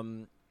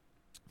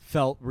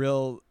felt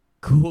real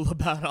cool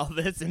about all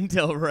this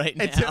until right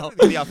now. Until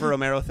the Alfa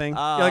Romero thing.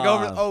 You're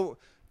like,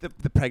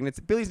 the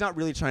pregnancy. Billy's not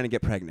really trying to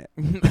get pregnant.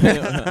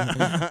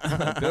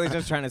 Billy's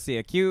just trying to see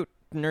a cute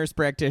nurse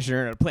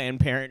practitioner at Planned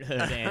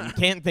Parenthood and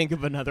can't think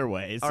of another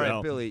way. All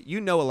right, Billy, you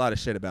know a lot of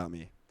shit about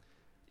me.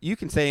 You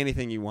can say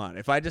anything you want.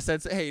 If I just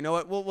said, hey, you know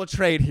what? We'll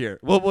trade here.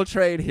 We'll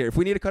trade here. If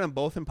we need to cut them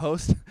both in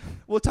post,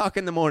 we'll talk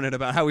in the morning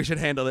about how we should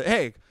handle it.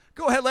 Hey,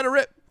 go ahead, let her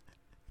rip.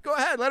 Go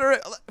ahead, let her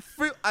rip.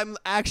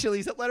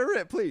 Let her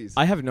rip, please.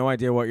 I have no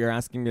idea what you're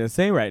asking me to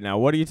say right now.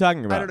 What are you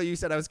talking about? I don't know. You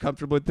said I was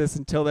comfortable with this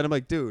until then. I'm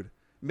like, dude,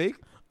 hit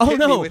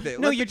no, me with it.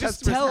 No, Let you the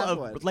just customers have tell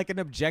one. like an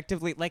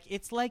objectively, like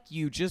it's like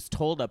you just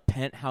told a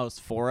Penthouse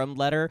forum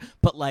letter,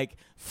 but like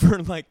for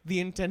like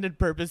the intended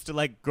purpose to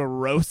like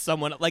gross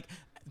someone, like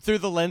through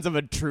the lens of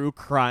a true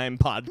crime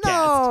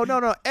podcast.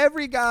 No.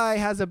 Every guy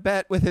has a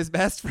bet with his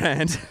best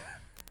friend.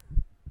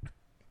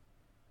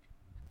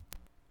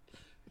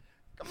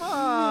 Come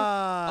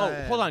on.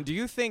 Oh, hold on. Do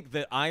you think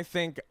that I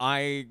think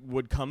I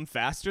would come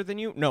faster than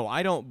you? No,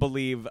 I don't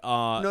believe.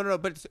 No.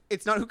 But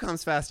it's not who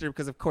comes faster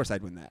because, of course,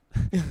 I'd win that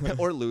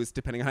or lose,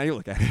 depending on how you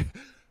look at it.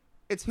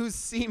 It's whose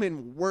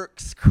semen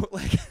works.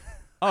 Like,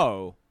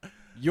 oh,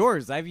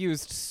 yours. I've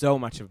used so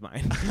much of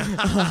mine.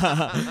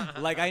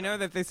 Like I know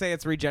that they say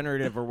it's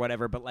regenerative or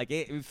whatever, but like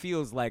it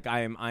feels like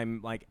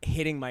I'm like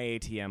hitting my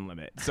ATM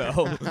limit.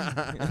 So.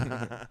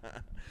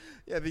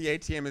 Yeah, the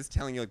ATM is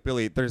telling you, like,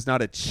 Billy, there's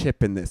not a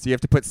chip in this. You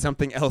have to put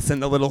something else in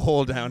the little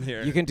hole down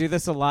here. You can do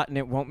this a lot, and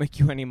it won't make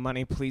you any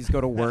money. Please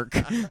go to work.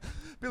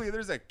 Billy,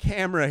 there's a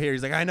camera here.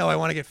 He's like, I know, I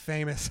want to get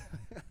famous.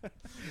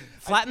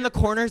 Flatten the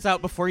corners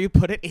out before you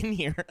put it in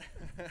here.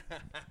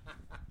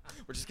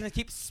 We're just going to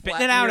keep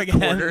spitting it out again.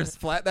 Quarters.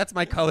 That's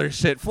my color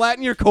shit.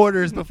 Flatten your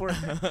quarters before.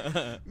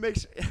 Make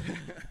sure.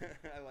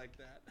 I like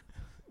that.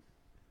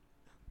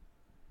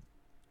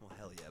 Well,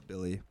 hell yeah,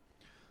 Billy.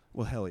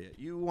 Well, hell yeah.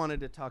 You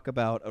wanted to talk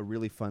about a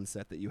really fun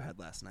set that you had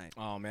last night.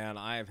 Oh, man,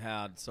 I've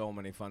had so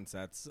many fun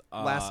sets.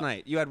 Last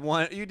night. You had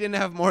one. You didn't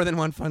have more than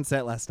one fun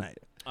set last night.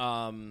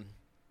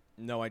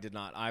 No, I did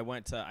not. I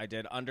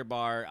did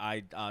underbar.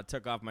 I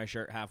took off my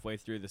shirt halfway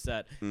through the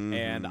set,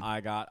 and I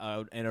got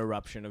an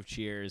eruption of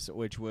cheers,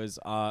 which was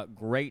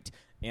great.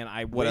 And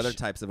What other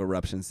types of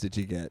eruptions did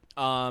you get?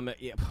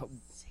 Yeah,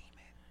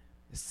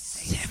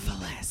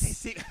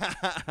 syphilis.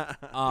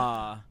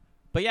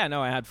 But yeah,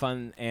 no, I had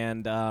fun,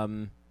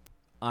 and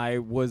I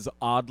was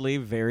oddly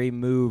very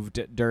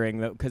moved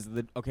during because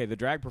the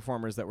drag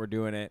performers that were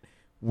doing it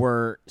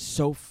were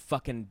so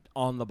fucking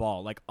on the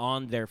ball, like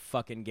on their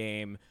fucking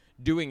game,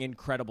 doing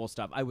incredible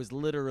stuff. I was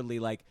literally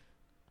like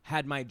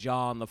had my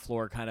jaw on the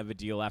floor kind of a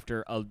deal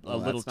after a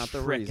little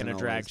trick in a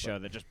drag show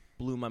that just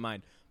blew my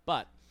mind.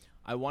 But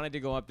I wanted to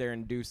go up there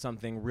and do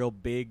something real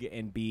big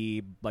and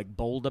be like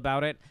bold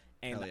about it,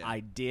 and yeah.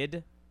 I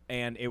did,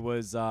 and it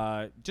was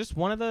just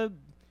one of the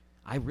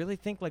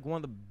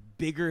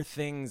bigger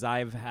things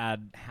I've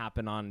had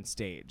happen on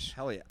stage.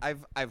 Hell yeah.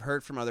 I've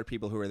heard from other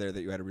people who were there that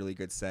you had a really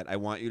good set. I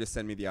want you to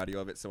send me the audio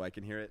of it so I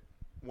can hear it.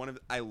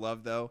 I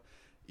love, though,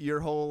 your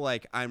whole,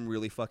 like, I'm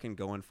really fucking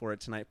going for it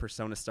tonight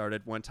persona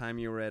started. One time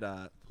you were at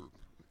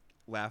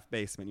Laugh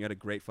Basement. You had a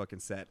great fucking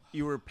set.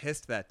 You were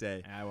pissed that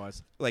day. Yeah, I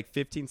was. Like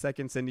 15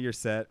 seconds into your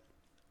set,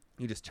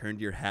 you just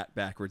turned your hat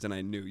backwards, and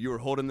I knew. You were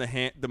holding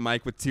the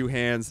mic with two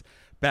hands.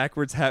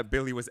 Backwards hat,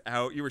 Billy was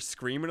out. You were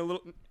screaming a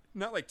little...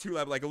 Not like too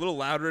loud, but like a little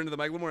louder into the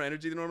mic, a little more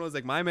energy than normal. I was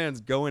like, my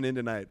man's going in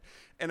tonight.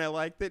 And I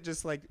like that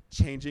just like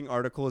changing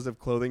articles of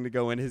clothing to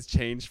go in has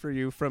changed for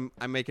you from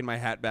I'm making my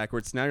hat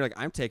backwards. Now you're like,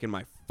 I'm taking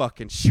my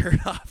fucking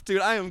shirt off, dude.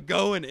 I am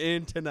going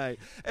in tonight.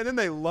 And then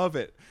they love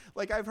it.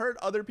 Like I've heard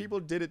other people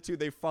did it too.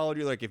 They followed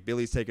you like, if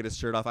Billy's taking his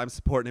shirt off, I'm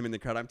supporting him in the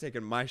crowd. I'm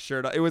taking my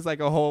shirt off. It was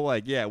like a whole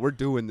like, yeah, we're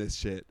doing this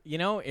shit. You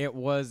know, it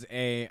was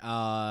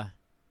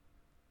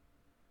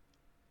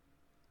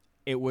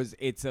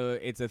it's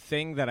a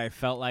thing that I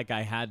felt like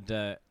I had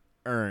to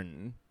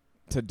earn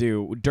to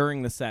do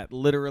during the set.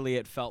 Literally,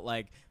 it felt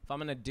like if I'm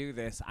going to do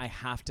this, I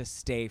have to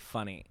stay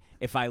funny.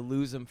 If I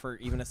lose them for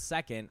even a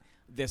second,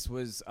 this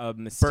was a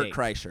mistake.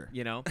 Bert Kreischer.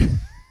 You know?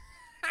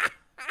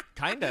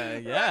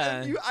 Kinda,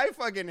 yeah. I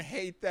fucking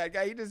hate that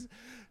guy. He just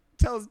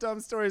tells dumb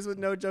stories with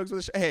no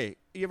jokes. Hey,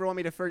 you ever want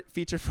me to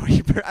feature for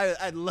you?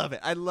 I'd love it.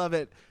 I'd love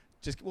it.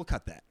 Just we'll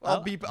cut that. I'll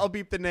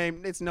beep the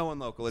name. It's no one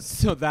local.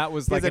 So that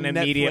was like an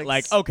immediate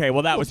like, okay,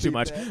 well that was too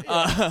much.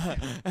 Yeah.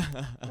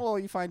 Well,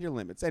 you find your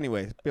limits.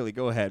 Anyway, Billy,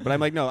 go ahead. But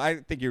I'm like, no, I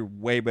think you're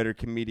way better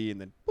comedian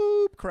than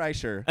Boop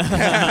Kreischer.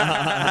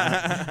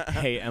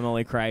 Hey,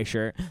 Emily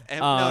Kreischer.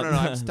 No.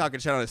 I'm just talking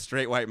shit on a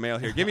straight white male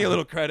here. Give me a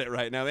little credit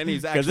right now. And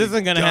he's actually because this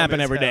isn't gonna happen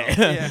every day.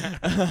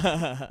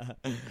 Yeah.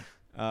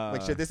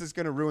 Like, shit, this is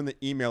going to ruin the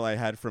email I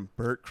had from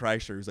Bert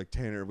Kreischer, who's like,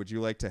 Tanner, would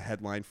you like to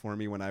headline for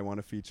me when I want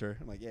a feature?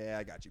 I'm like, yeah,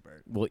 I got you,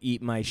 Bert. Well,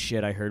 eat my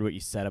shit. I heard what you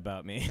said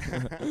about me.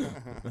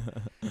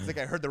 It's like,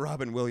 I heard the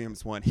Robin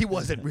Williams one. He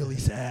wasn't really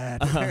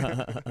sad.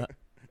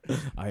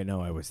 I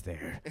know I was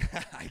there.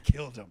 I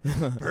killed him.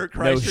 Bert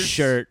Kreischer No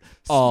shirt,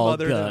 all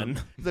smothered gun. him.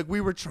 He's like,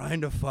 we were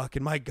trying to fuck,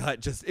 and my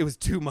gut it was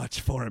too much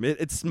for him.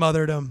 It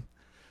smothered him.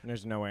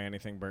 There's no way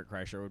anything Bert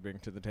Kreischer would bring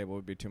to the table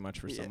would be too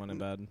much for someone in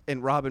bed.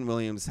 And Robin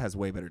Williams has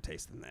way better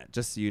taste than that.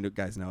 Just so you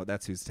guys know,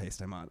 that's whose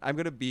taste I'm on. I'm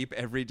going to beep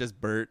every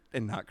just Bert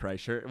and not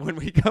Kreischer. When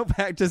we go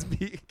back, just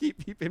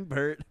keep beeping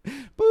Bert.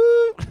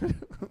 Boop.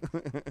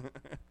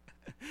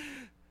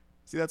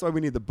 See, that's why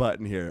we need the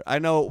button here. I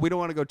know we don't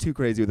want to go too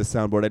crazy with the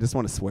soundboard. I just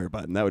want a swear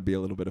button. That would be a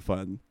little bit of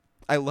fun.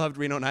 I loved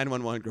Reno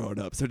 911 growing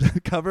up. So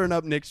just covering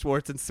up Nick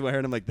Schwartz and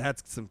swearing, I'm like,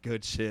 that's some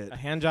good shit. A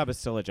hand job is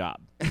still a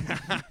job.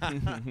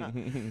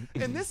 In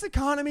this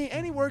economy,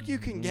 any work you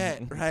can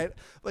get, right?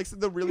 Like, so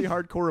the really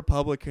hardcore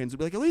Republicans would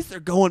be like, at least they're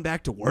going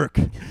back to work.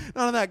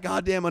 None of that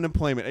goddamn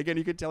unemployment. Again,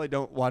 you can tell I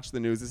don't watch the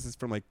news. This is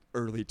from like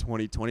early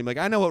 2020. I'm like,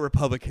 I know what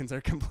Republicans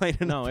are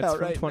complaining No, about it's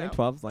from right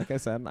 2012. Now. Like I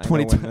said, I know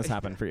 2012. when this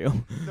happened for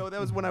you. No,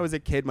 that was when I was a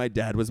kid. My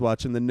dad was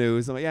watching the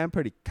news. I'm like, yeah, I'm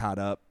pretty caught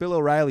up. Bill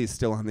O'Reilly's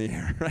still on the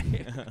air,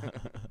 right?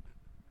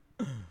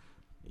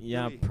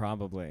 Yeah, Really?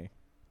 Probably.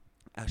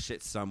 Ah,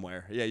 shit,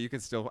 somewhere. Yeah, you can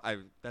still.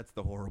 That's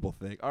the horrible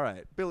thing. All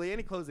right, Billy.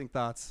 Any closing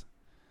thoughts?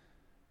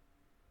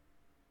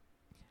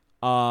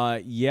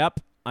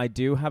 Yep. I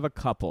do have a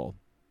couple.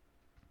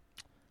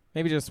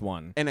 Maybe just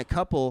one. And a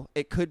couple.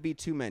 It could be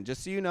two men.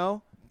 Just so you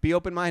know. Be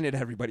open-minded,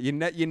 everybody. You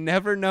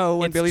never know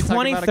when it's Billy's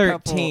talking about a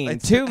couple. 2013.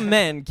 Two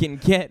men can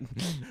get.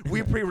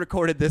 We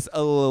pre-recorded this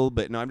a little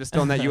bit. No, I'm just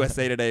on that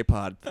USA Today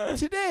pod.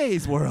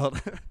 Today's world.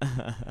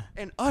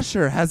 And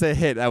Usher has a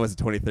hit. That was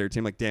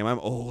 2013. I'm like, damn, I'm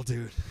old,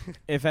 dude.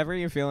 If ever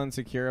you feel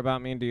insecure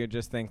about me, do you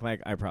just think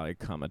like I probably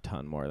come a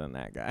ton more than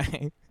that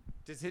guy?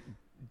 Does it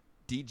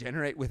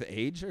degenerate with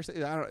age or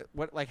something? I don't.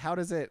 What? Like, how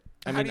does it?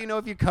 I how mean, do you know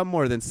if you come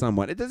more than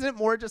someone? It doesn't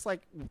more just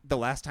like the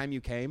last time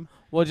you came.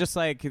 Well, just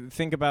like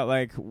think about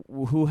like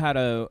who had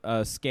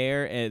a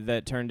scare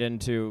that turned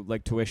into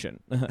like tuition.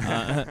 Probably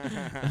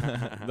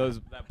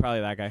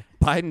that guy.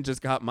 Biden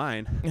just got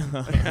mine.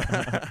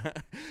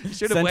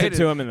 Should have Sent waited. it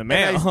to him in the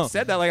mail. And I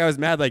said that like I was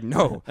mad. Like,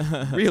 no,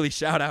 really,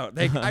 shout out.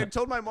 I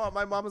told my mom.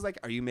 My mom was like,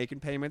 "Are you making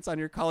payments on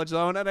your college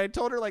loan?" And I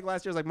told her like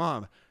last year, I was like,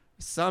 "Mom,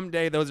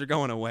 someday those are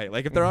going away.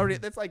 Like if they're already,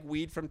 that's like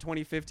weed from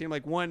 2015.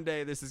 Like one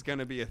day this is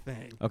gonna be a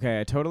thing."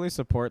 Okay, I totally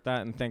support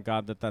that, and thank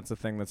God that that's a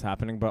thing that's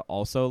happening. But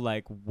also,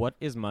 like, what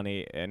is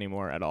money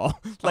anymore at all?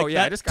 Like, oh yeah,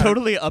 that I just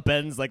totally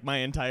upends like my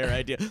entire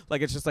idea.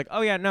 Like, it's just like,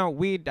 oh yeah, no,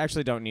 we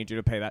actually don't need you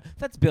to pay that.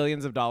 That's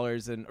billions of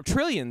dollars and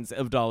trillions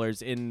of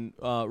dollars in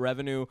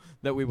revenue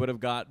that we would have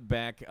got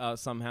back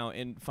somehow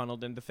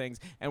funneled into things,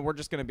 and we're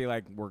just gonna be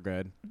like, we're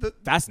good.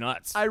 That's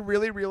nuts. I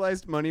really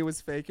realized money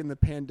was fake in the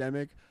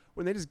pandemic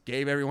when they just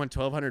gave everyone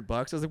 $1,200.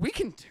 I was like, we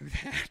can do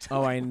that.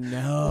 Oh, I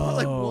know.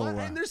 Like what?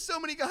 And there's so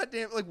many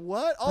goddamn like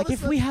what? All like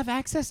this if we have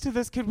access to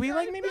this, could we Yeah,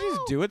 like I maybe know.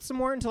 just do it some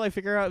more until I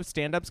figure out if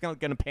stand-up's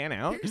gonna pan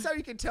out? Here's how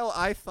you can tell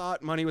I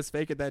thought money was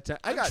fake at that time.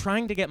 I'm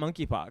trying to get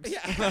monkeypox.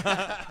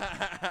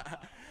 Yeah.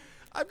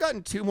 I've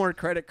gotten 2 more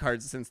credit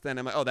cards since then.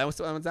 I'm like, oh, that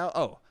one's out.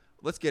 Oh,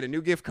 let's get a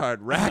new gift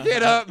card. Rack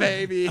it up,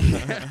 baby.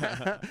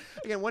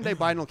 Again, one day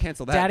Biden will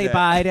cancel that. Daddy debt.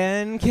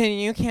 Biden, can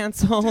you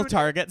cancel Dude,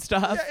 Target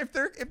stuff? Yeah,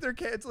 if they're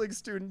canceling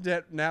student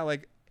debt now,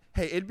 like,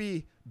 hey, it'd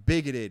be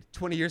bigoted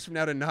 20 years from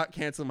now to not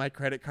cancel my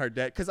credit card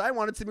debt because I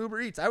wanted some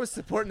Uber Eats. I was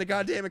supporting the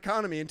goddamn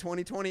economy in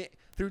 2020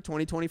 through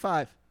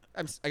 2025.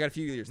 I got a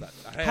few years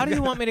left. How do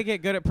you want me to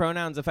get good at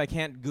pronouns if I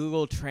can't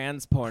Google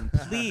trans porn?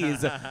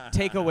 Please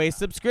take away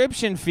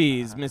subscription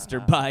fees,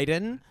 Mr.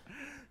 Biden.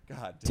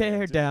 God damn, Tear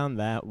dude. down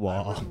that I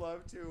wall. would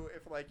love to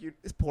if like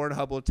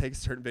Pornhub will take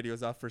certain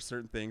videos off for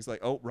certain things. Like,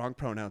 oh, wrong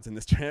pronouns in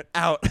this trend.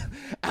 Out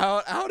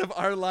of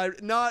our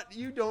live. Not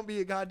you. Don't be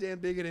a goddamn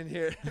bigot in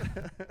here.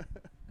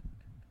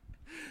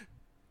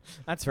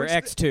 That's for Which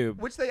Xtube.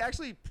 Which they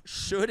actually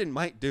should and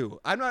might do.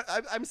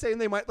 I'm saying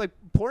they might. Like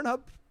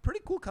Pornhub,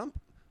 pretty cool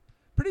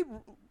pretty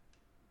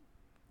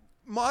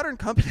modern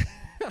company.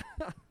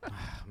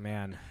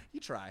 Man. You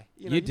try.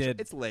 You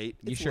did. It's late.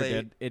 You It's sure late.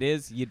 did. It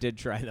is. You did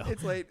try, though.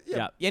 It's late.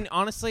 Yeah. Yeah. And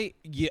honestly,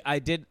 I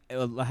did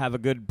have a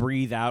good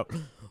breathe out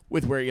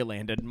with where you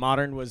landed.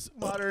 Modern was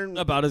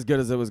about as good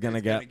as it was going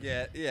to get.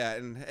 Yeah.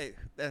 And hey,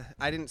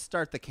 I didn't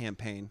start the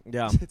campaign.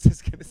 Yeah. It's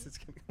as good as it's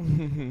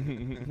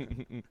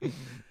going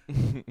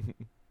to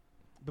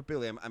But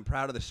Billy, I'm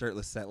proud of the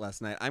shirtless set last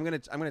night. I'm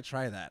gonna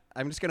try that.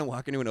 I'm just gonna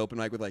walk into an open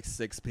mic with like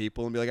 6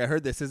 people and be like, I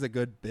heard this is a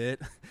good bit.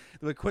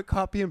 They're like, quit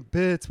copying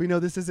bits. We know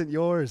this isn't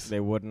yours. They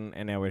wouldn't,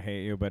 and I would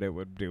hate you, but it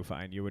would do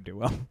fine. You would do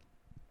well.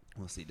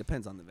 We'll see.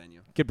 Depends on the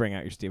venue. Could bring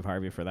out your Steve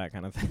Harvey for that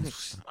kind of thing.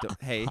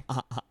 Hey,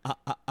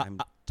 I'm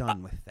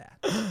done with that.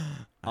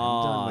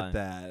 I'm done with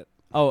that.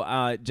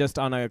 Oh, just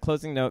on a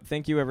closing note,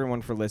 thank you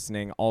everyone for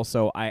listening.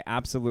 Also, I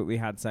absolutely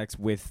had sex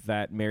with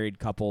that married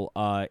couple,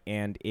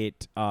 and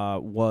it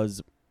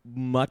was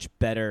much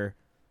better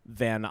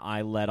than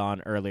I let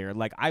on earlier.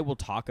 Like, I will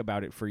talk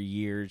about it for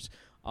years.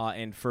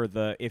 And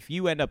if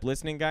you end up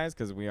listening, guys,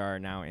 because we are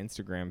now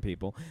Instagram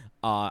people,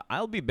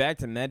 I'll be back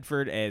to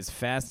Medford as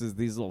fast as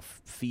these little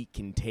feet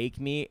can take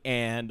me.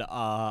 And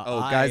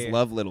guys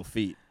love little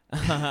feet.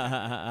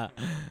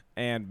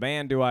 And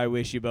man, do I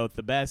wish you both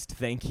the best.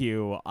 Thank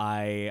you.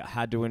 I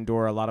had to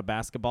endure a lot of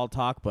basketball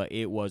talk, but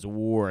it was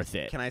worth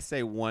it. Can I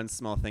say one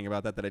small thing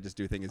about that I just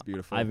do think is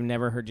beautiful? I've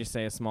never heard you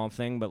say a small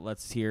thing, but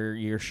let's hear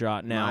your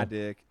shot now. My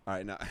dick. All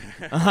right, no.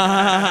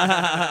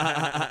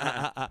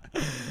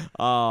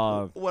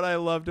 Oh. What I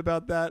loved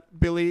about that,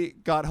 Billy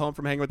got home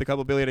from hanging with a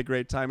couple. Billy had a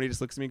great time, and he just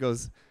looks at me and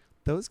goes,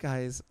 those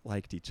guys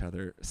liked each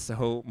other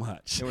so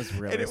much. It was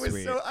really and it was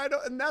sweet.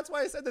 And that's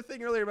why I said the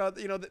thing earlier about,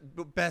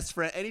 the best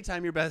friend.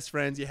 Anytime you're best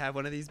friends, you have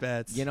one of these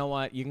bets. You know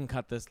what? You can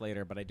cut this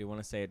later, but I do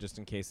want to say it just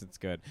in case it's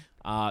good.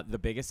 The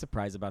biggest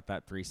surprise about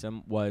that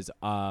threesome was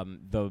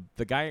the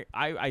guy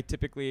I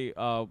typically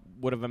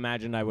would have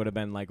imagined I would have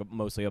been like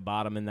mostly a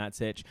bottom in that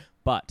sitch,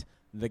 but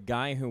the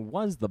guy who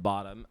was the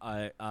bottom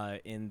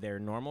in their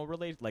normal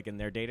like in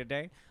their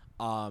day-to-day,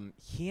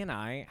 he and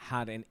I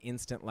had an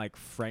instant like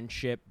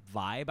friendship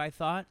vibe, I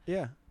thought.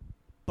 Yeah.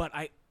 But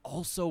I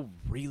also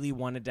really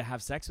wanted to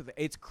have sex with it.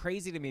 It's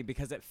crazy to me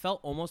because it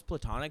felt almost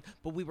platonic,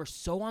 but we were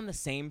so on the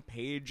same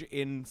page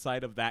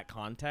inside of that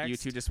context. You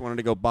two just wanted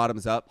to go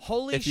bottoms up.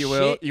 Holy if you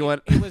shit. will.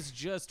 It was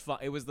just fun.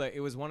 It was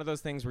one of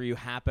those things where you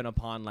happen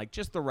upon like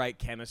just the right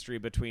chemistry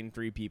between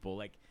three people.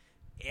 Like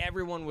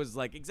everyone was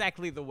like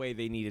exactly the way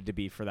they needed to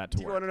be for that to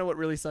Do you work. want to know what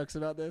really sucks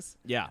about this?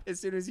 Yeah. As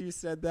soon as you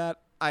said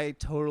that, I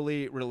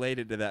totally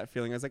related to that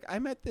feeling. I was like, I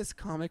met this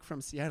comic from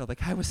Seattle.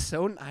 Like, I was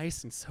so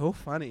nice and so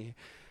funny.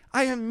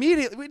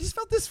 We just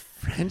felt this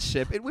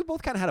friendship. We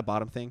both kind of had a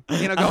bottom thing,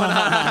 going on.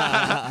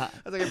 I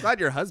was like, I'm glad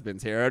your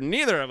husband's here.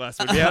 Neither of us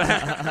would be able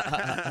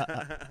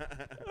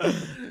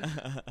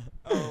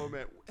Oh,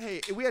 man.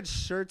 Hey, we had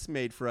shirts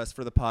made for us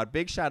for the pod.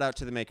 Big shout out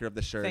to the maker of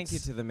the shirts. Thank you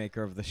to the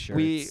maker of the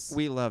shirts.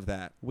 We love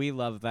that. We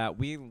love that.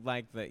 We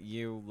like that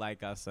you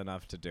like us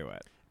enough to do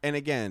it. And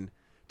again,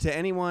 to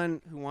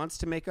anyone who wants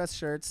to make us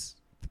shirts,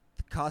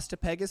 the cost to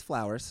peg is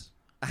flowers.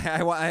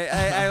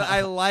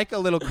 I like a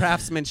little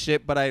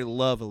craftsmanship, but I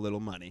love a little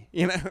money.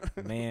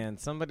 Man,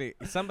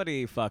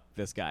 somebody fuck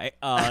this guy.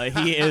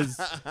 He is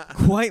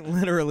quite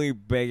literally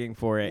begging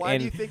for it. Why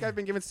do you think I've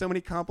been giving so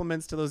many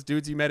compliments to those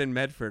dudes you met in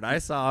Medford? I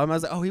saw him. I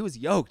was like, oh, he was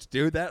yoked,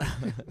 dude. That.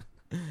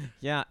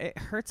 Yeah, it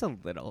hurts a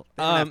little.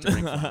 They don't have to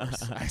bring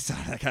flowers. I saw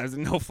that guy.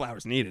 No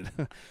flowers needed.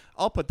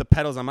 I'll put the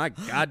petals on my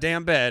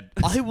goddamn bed.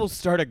 I will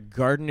start a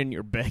garden in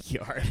your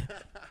backyard.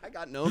 I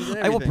got gnomes and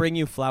everything. I will bring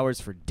you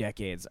flowers for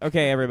decades.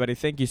 Okay, everybody,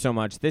 thank you so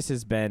much. This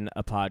has been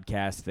a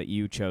podcast that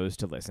you chose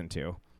to listen to.